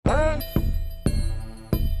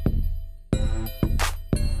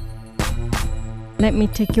Let me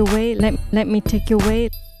take you away. Let me take you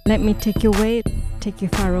away. Let me take you away. Take you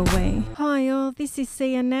far away. Hi all, this is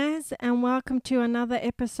Sia Naz and welcome to another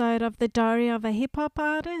episode of The Diary of a Hip Hop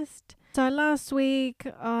Artist. So last week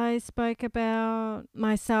I spoke about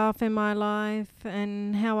myself and my life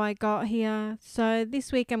and how I got here. So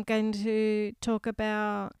this week I'm going to talk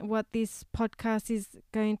about what this podcast is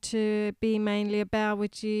going to be mainly about,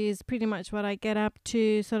 which is pretty much what I get up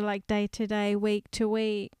to, sort of like day to day, week to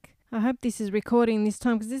week. I hope this is recording this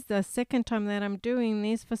time because this is the second time that I'm doing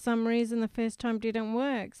this. For some reason the first time didn't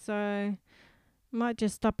work, so I might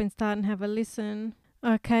just stop and start and have a listen.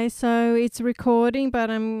 Okay, so it's recording, but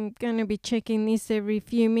I'm going to be checking this every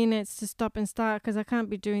few minutes to stop and start because I can't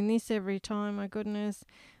be doing this every time. My goodness,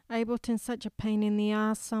 Ableton's such a pain in the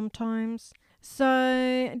ass sometimes.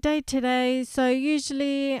 So day to day, so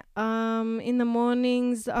usually in the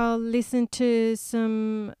mornings I'll listen to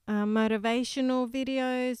some motivational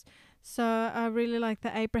videos. So I really like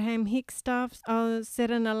the Abraham Hicks stuff. I'll set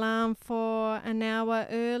an alarm for an hour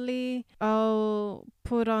early. I'll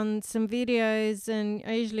put on some videos and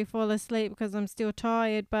I usually fall asleep because I'm still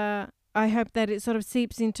tired, but I hope that it sort of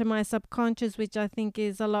seeps into my subconscious, which I think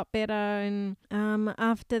is a lot better. And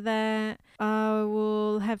after that, I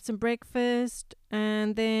will have some breakfast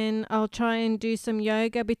and then I'll try and do some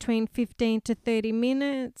yoga between 15 to 30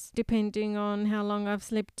 minutes, depending on how long I've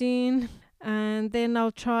slept in. And then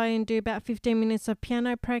I'll try and do about 15 minutes of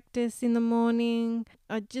piano practice in the morning.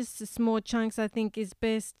 Just small chunks I think is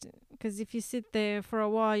best, because if you sit there for a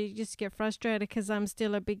while you just get frustrated, because I'm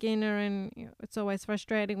still a beginner and it's always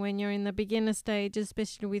frustrating when you're in the beginner stage,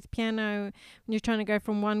 especially with piano, when you're trying to go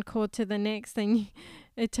from one chord to the next and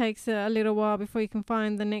it takes a little while before you can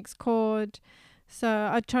find the next chord. So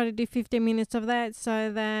I try to do 15 minutes of that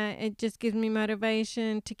so that it just gives me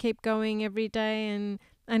motivation to keep going every day, and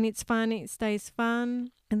it's fun, it stays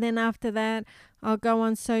fun. And then after that, I'll go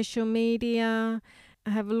on social media,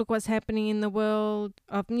 have a look what's happening in the world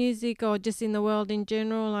of music or just in the world in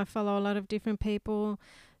general. I follow a lot of different people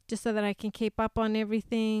just so that I can keep up on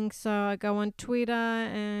everything. So I go on Twitter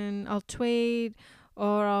and I'll tweet,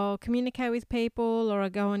 or I'll communicate with people, or I'll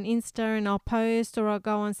go on Insta and I'll post, or I'll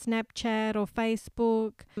go on Snapchat or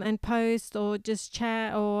Facebook and post, or just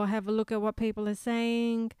chat or have a look at what people are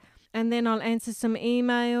saying. And then I'll answer some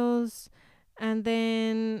emails, and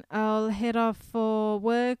then I'll head off for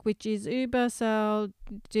work, which is Uber, so I'll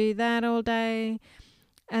do that all day.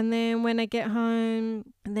 And then when I get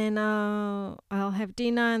home, then I'll have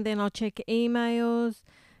dinner, and then I'll check emails,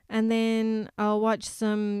 and then I'll watch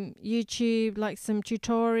some YouTube, like some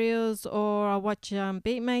tutorials, or I'll watch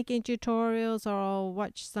beat making tutorials, or I'll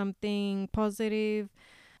watch something positive.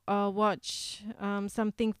 I'll watch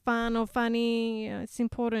something fun or funny. It's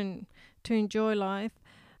important to enjoy life.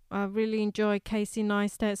 I really enjoy Casey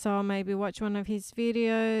Neistat, so I'll maybe watch one of his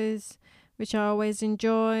videos, which I always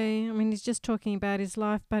enjoy. I mean, he's just talking about his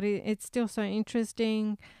life, but it's still so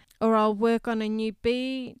interesting. Or I'll work on a new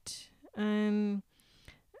beat.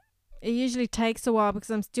 It usually takes a while because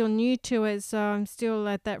I'm still new to it, so I'm still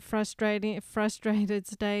at that frustrated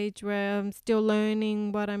stage where I'm still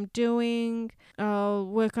learning what I'm doing. I'll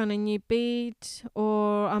work on a new beat,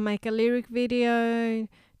 or I'll make a lyric video,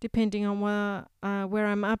 depending on where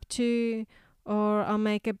I'm up to. Or I'll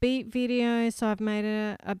make a beat video, so I've made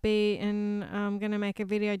a beat and I'm going to make a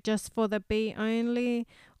video just for the beat only.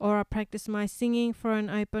 Or I'll practice my singing for an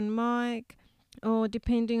open mic, or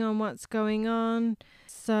depending on what's going on.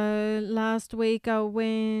 So last week I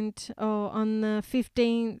went on the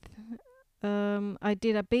 15th, I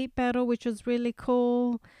did a beat battle, which was really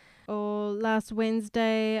cool. Or last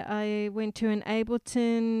Wednesday I went to an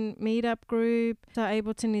Ableton meetup group. So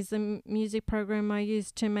Ableton is the music program I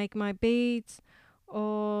use to make my beats.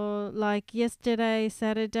 Or like yesterday,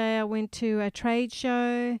 Saturday, I went to a trade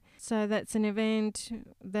show. So that's an event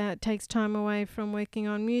that takes time away from working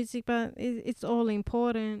on music, but it's all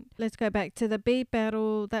important. Let's go back to the beat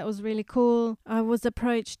battle. That was really cool. I was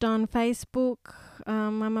approached on Facebook.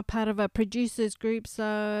 I'm a part of a producers group,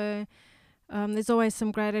 so there's always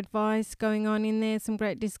some great advice going on in there, some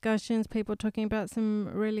great discussions, people talking about some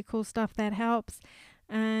really cool stuff that helps.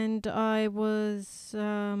 And I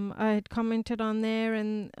had commented on there,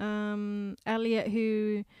 and Elliot,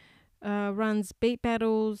 who runs Beat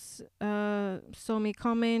Battles, saw me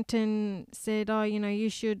comment and said, you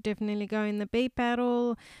should definitely go in the beat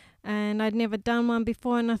battle. And I'd never done one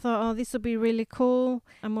before, and I thought, this will be really cool.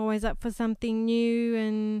 I'm always up for something new,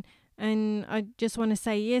 and I just want to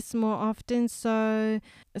say yes more often. So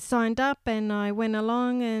I signed up and I went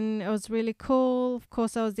along, and it was really cool. Of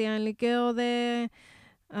course, I was the only girl there.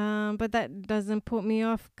 but that doesn't put me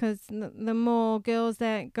off, because the more girls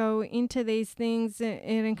that go into these things, it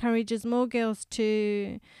encourages more girls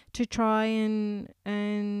to try and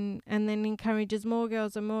then encourages more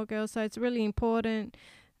girls and more girls. So it's really important.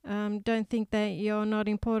 Don't think that you're not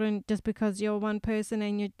important just because you're one person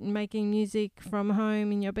and you're making music from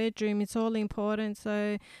home in your bedroom. It's all important.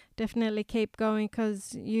 So definitely keep going,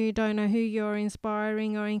 because you don't know who you're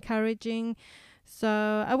inspiring or encouraging.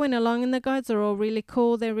 So I went along, and the guys are all really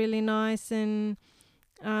cool. They're really nice. And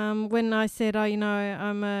when I said,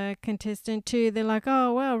 I'm a contestant too, they're like,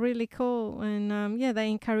 oh, wow, really cool. And they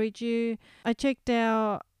encourage you. I checked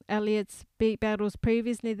out Elliot's beat battles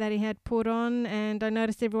previously that he had put on, and I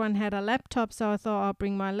noticed everyone had a laptop, so I thought I'll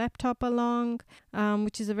bring my laptop along,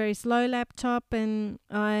 which is a very slow laptop, and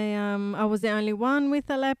I was the only one with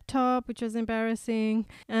a laptop, which was embarrassing,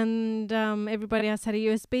 and everybody else had a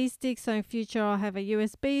USB stick, so in future I'll have a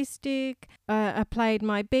USB stick. I played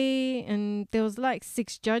my beat, and there was like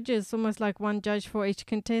 6 judges, almost like one judge for each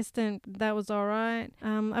contestant. That was all right.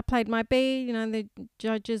 I played my beat, the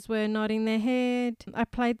judges were nodding their head. I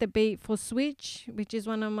played the beat for Switch, which is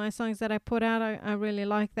one of my songs that I put out. I really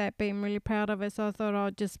like that beat. I'm really proud of it, so I thought I'll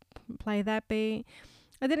just play that beat.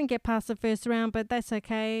 I didn't get past the first round, but that's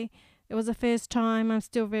okay. It was the first time. I'm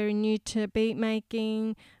still very new to beat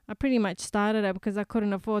making. I pretty much started it because I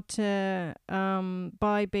couldn't afford to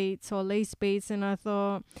buy beats or lease beats, and I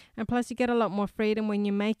thought, and plus you get a lot more freedom when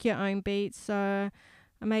you make your own beats. So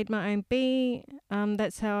I made my own beat.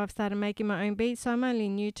 That's how I've started making my own beats. So I'm only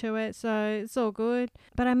new to it, so it's all good.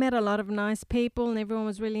 But I met a lot of nice people, and everyone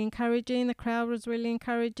was really encouraging. The crowd was really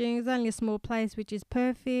encouraging. It's only a small place, which is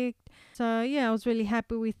perfect. So yeah, I was really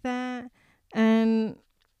happy with that. And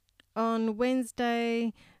on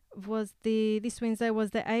Wednesday this Wednesday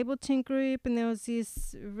was the Ableton group, and there was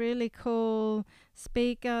this really cool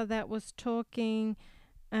speaker that was talking,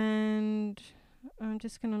 and I'm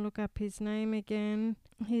just going to look up his name again.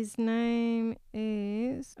 His name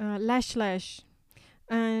is Lash Lash,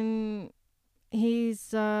 and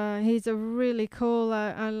he's a really cool.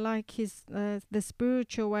 I like his the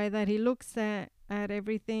spiritual way that he looks at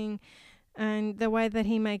everything, and the way that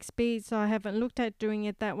he makes beats. I haven't looked at doing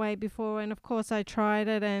it that way before, and of course I tried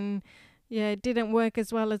it, and it didn't work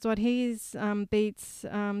as well as what his beats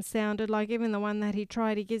sounded like. Even the one that he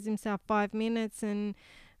tried, he gives himself 5 minutes, and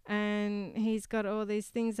he's got all these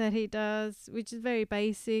things that he does, which is very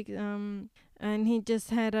basic, and he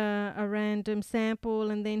just had a random sample,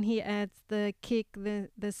 and then he adds the kick,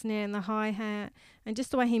 the snare and the hi-hat, and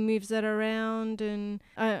just the way he moves it around, and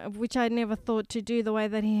which I never thought to do the way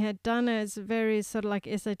that he had done it. It's very sort of like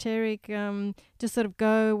esoteric, just sort of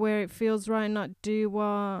go where it feels right, not do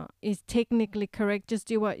what is technically correct, just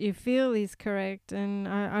do what you feel is correct. And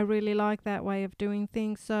I really like that way of doing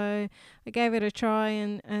things, so I gave it a try,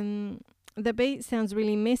 and the beat sounds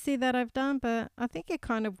really messy that I've done, but I think it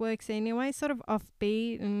kind of works anyway, sort of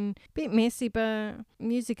offbeat and a bit messy, but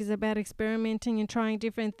music is about experimenting and trying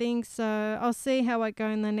different things. So I'll see how I go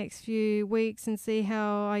in the next few weeks and see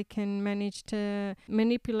how I can manage to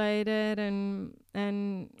manipulate it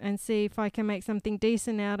and see if I can make something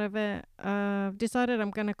decent out of it. I've decided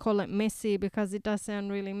I'm going to call it Messy because it does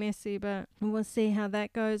sound really messy, but we'll see how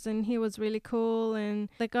that goes. And he was really cool, and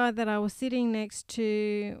the guy that I was sitting next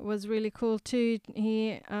to was really cool too.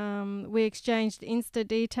 We exchanged Insta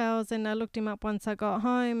details, and I looked him up once I got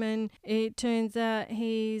home, and it turns out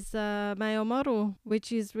he's a male model,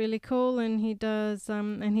 which is really cool. And he does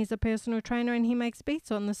and he's a personal trainer, and he makes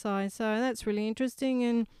beats on the side, so that's really interesting.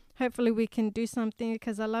 And hopefully we can do something,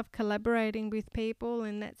 because I love collaborating with people,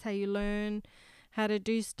 and that's how you learn how to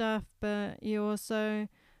do stuff, but you also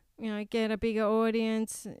get a bigger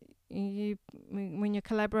audience. When you're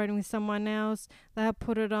collaborating with someone else, they'll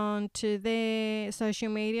put it on to their social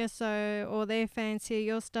media, so all their fans hear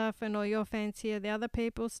your stuff, and all your fans hear the other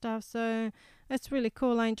people's stuff. So that's really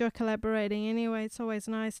cool. I enjoy collaborating anyway. It's always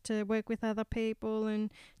nice to work with other people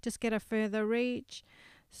and just get a further reach.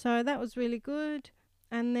 So that was really good.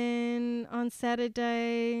 And then on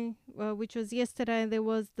Saturday, which was yesterday, there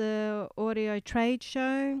was the audio trade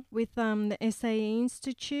show with the SAE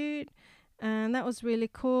Institute, and that was really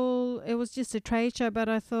cool. It was just a trade show, but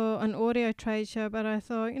I thought an audio trade show, but I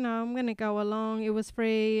thought, I'm going to go along. It was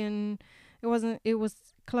free, and it was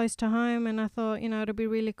close to home, and I thought, it'll be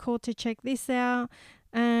really cool to check this out.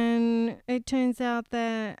 And it turns out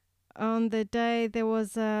that on the day there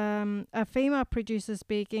was a female producer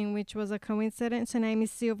speaking, which was a coincidence. Her name is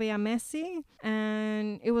Sylvia Massey,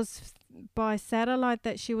 and it was by satellite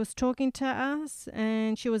that she was talking to us,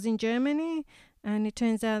 and she was in Germany. And it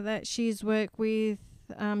turns out that she's worked with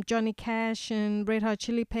Johnny Cash and Red Hot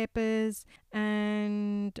Chili Peppers,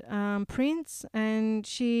 and Prince, and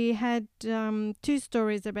she had 2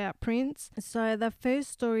 stories about Prince. So the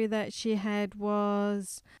first story that she had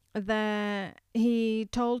was that he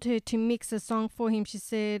told her to mix a song for him.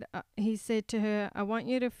 He said to her, I want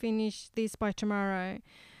you to finish this by tomorrow.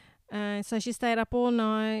 So she stayed up all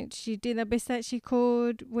night. She did the best that she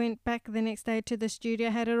could, went back the next day to the studio,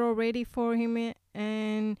 had it all ready for him,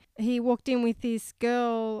 and he walked in with this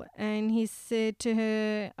girl and he said to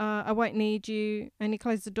her, I won't need you, and he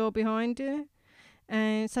closed the door behind her.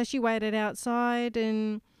 And so she waited outside,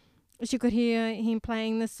 and she could hear him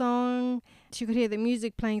playing the song. She could hear the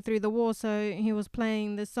music playing through the wall. So he was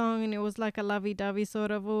playing the song, and it was like a lovey-dovey sort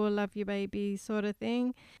of, oh, love you, baby sort of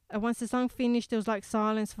thing. Once the song finished, there was like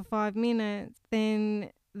silence for 5 minutes. Then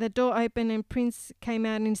the door opened and Prince came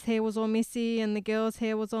out and his hair was all messy and the girl's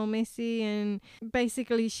hair was all messy. And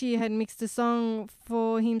basically she had mixed a song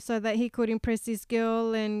for him so that he could impress this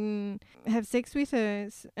girl and have sex with her.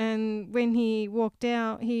 And when he walked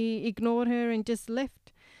out, he ignored her and just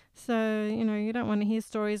left. So, you don't want to hear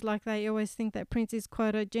stories like that. You always think that Prince is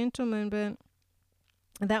quite a gentleman, but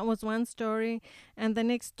that was one story. And the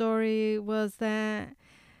next story was that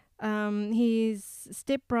his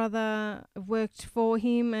stepbrother worked for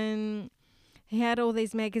him and he had all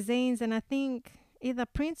these magazines. And I think either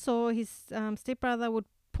Prince or his stepbrother would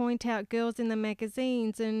point out girls in the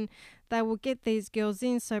magazines and they would get these girls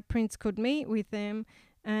in so Prince could meet with them.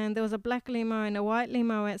 And there was a black limo and a white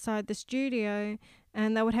limo outside the studio,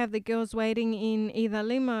 and they would have the girls waiting in either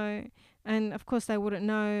limo, and of course they wouldn't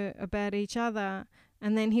know about each other.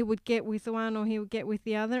 And then he would get with one or he would get with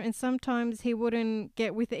the other, and sometimes he wouldn't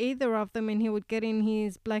get with either of them and he would get in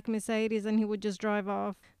his black Mercedes and he would just drive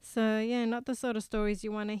off. So yeah, not the sort of stories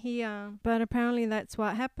you want to hear, but apparently that's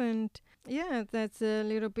what happened. Yeah, that's a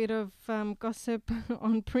little bit of gossip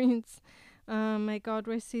on Prince. May God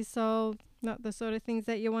rest his soul. Not the sort of things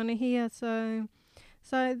that you want to hear. So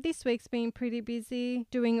this week's been pretty busy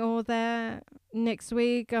doing all that. Next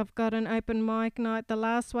week I've got an open mic night. The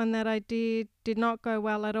last one that I did not go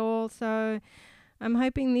well at all. So I'm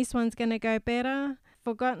hoping this one's going to go better.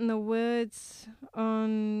 Forgotten the words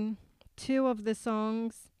on 2 of the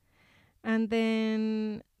songs. And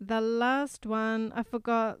then the last one, I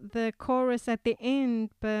forgot the chorus at the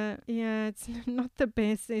end, but yeah, it's not the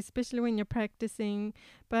best, especially when you're practicing.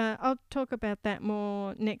 But I'll talk about that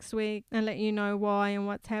more next week and let you know why and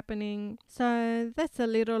what's happening. So that's a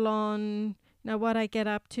little on what I get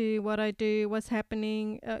up to, what I do, what's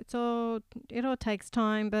happening. It all takes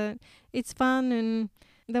time, but it's fun, and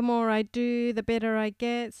the more I do, the better I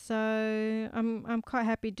get. So I'm quite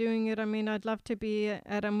happy doing it. I mean, I'd love to be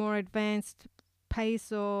at a more advanced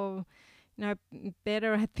pace or,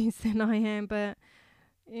 better at this than I am. But,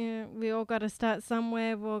 we all got to start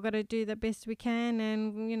somewhere. We've all got to do the best we can,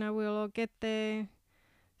 and, we'll all get there.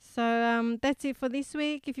 So that's it for this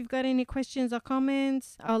week. If you've got any questions or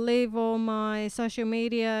comments, I'll leave all my social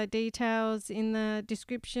media details in the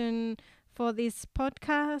description for this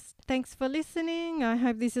podcast. Thanks for listening. I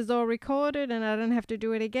hope this is all recorded and I don't have to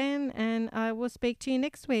do it again, and I will speak to you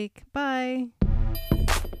next week. Bye.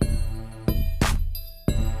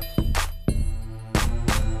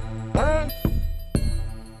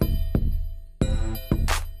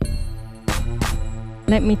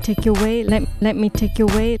 Let me take you away, let me take you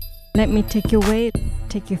away, let me take you away,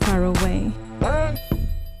 take you far away.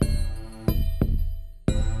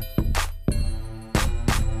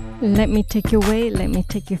 Let me take you away, let me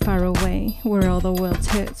take you far away, where all the world's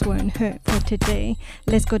hurts weren't hurt for today.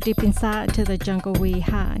 Let's go deep inside to the jungle we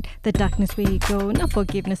hide, the darkness we go, no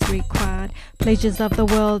forgiveness required. Pleasures of the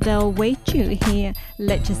world await you here.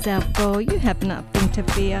 Let yourself go, you have nothing to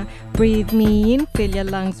fear. Breathe me in, fill your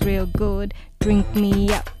lungs real good. Drink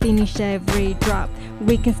me up, finish every drop.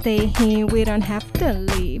 We can stay here, we don't have to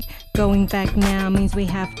leave. Going back now means we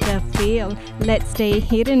have to feel. Let's stay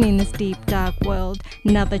hidden in this deep dark world.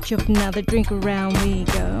 Another chup, another drink, around we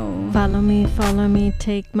go. Follow me,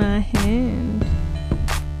 take my hand.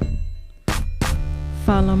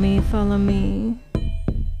 Follow me. Follow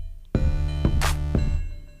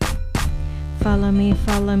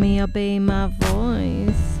me, obey my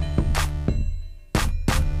voice.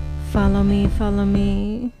 Follow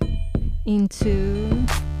me into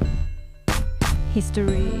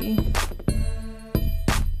history.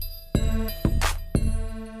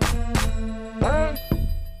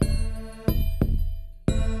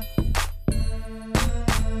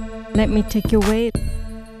 Let me take you away,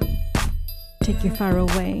 take you far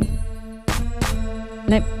away.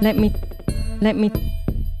 Let me.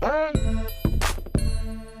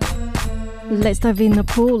 Let's dive in the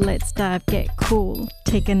pool, let's dive, get cool.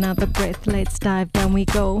 Take another breath, let's dive down we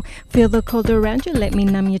go. Feel the cold around you, let me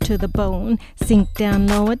numb you to the bone. Sink down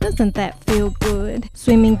lower, doesn't that feel good?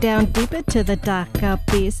 Swimming down deeper to the dark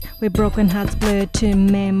abyss, where broken hearts blur to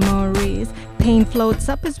memories. Pain floats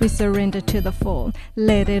up as we surrender to the fall.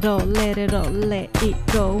 Let it all, let it all, let it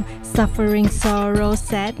go. Suffering, sorrow,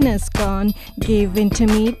 sadness gone. Give in to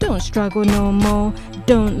me, don't struggle no more.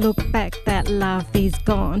 Don't look back, that love is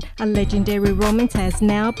gone. A legendary romance has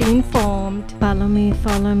now been formed. Follow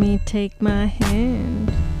me, take my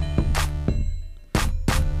hand.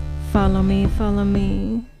 Follow me, follow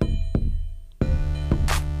me.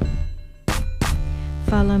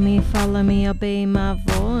 Follow me, obey my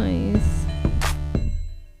voice.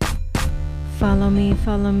 Follow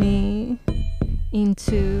me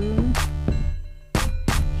into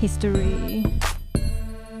history.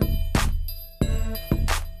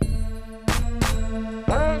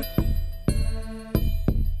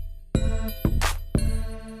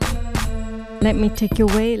 Let me take you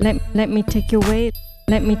away, let me take you away,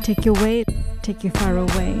 let me take you away, take you far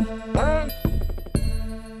away.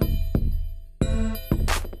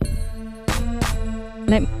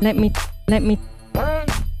 Let me